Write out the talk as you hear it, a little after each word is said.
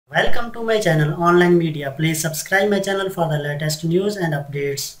Welcome to my channel Online Media. Please subscribe my channel for the latest news and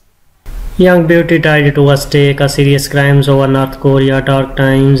updates. Young beauty tried to stake a serious crimes over North Korea. Dark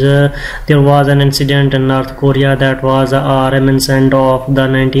times. There was an incident in North Korea that was a reminiscent of the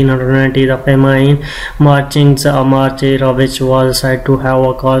 1990s famine marchings, a march era which was said to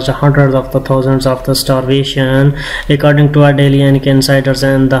have caused hundreds of thousands of the starvation. According to a daily insiders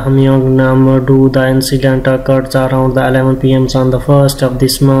and the Hamyongnam-do, the incident occurred around the 11 p.m. on the 1st of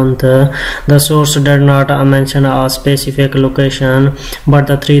this month. The source did not mention a specific location, but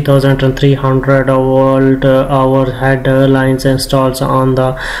the 3,300 volt overhead lines installed on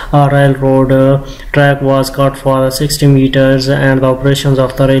the railroad track was cut for 60 meters, and the operations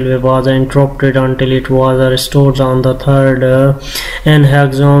of the railway was interrupted until it was restored on the 3rd. In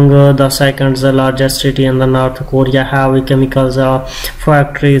Haejeong, the second largest city in the North Korea, heavy chemicals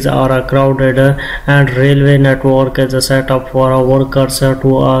factories are crowded, and railway network is set up for workers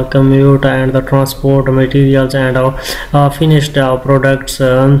to commute and transport materials and finished products.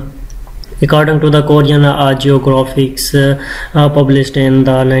 According to the Korean Geographics published in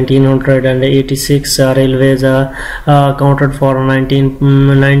the 1986, railways accounted for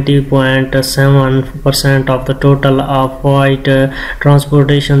 90.7% of the total freight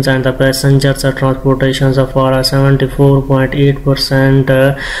transportations, and the passengers transportations for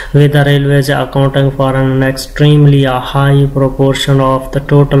 74.8%, with the railways accounting for an extremely high proportion of the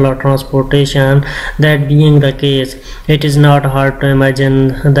total transportation. That being the case, it is not hard to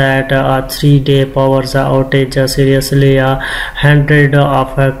imagine that a 3-day power outage seriously hindered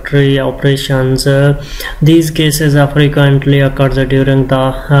factory operations. These cases frequently occurred during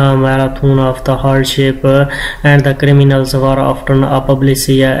the marathon of the hardship, and the criminals were often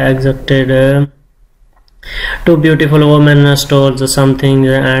publicly executed. Two beautiful women stole something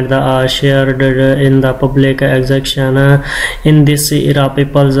and shared in the public execution. In this era,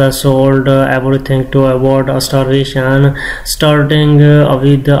 people sold everything to avoid starvation, starting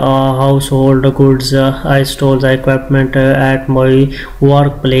with household goods. I stole equipment at my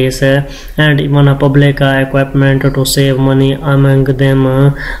workplace, and even public equipment to save money. Among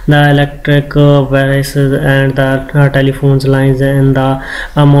them, the electric wires and the telephone lines in the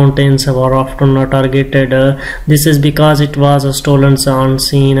mountains were often targeted. This is because it was stolen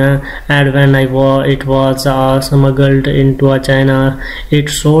unseen, and when it was smuggled into China, it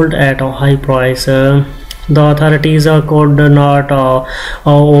sold at a high price. The authorities could not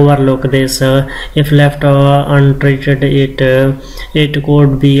overlook this. If left untreated, it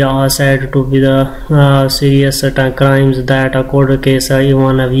could be said to be the serious crimes that could cause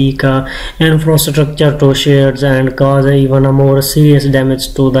even a weak infrastructure to shares and cause even a more serious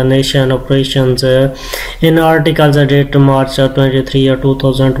damage to the nation operations. In articles dated March 23,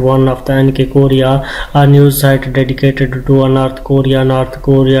 2001 of the NK Korea, a news site dedicated to North Korea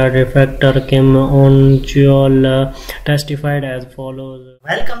defector Kim testified as follows.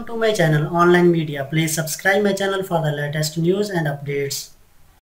 Welcome to my channel Online Media. Please subscribe my channel for the latest news and updates.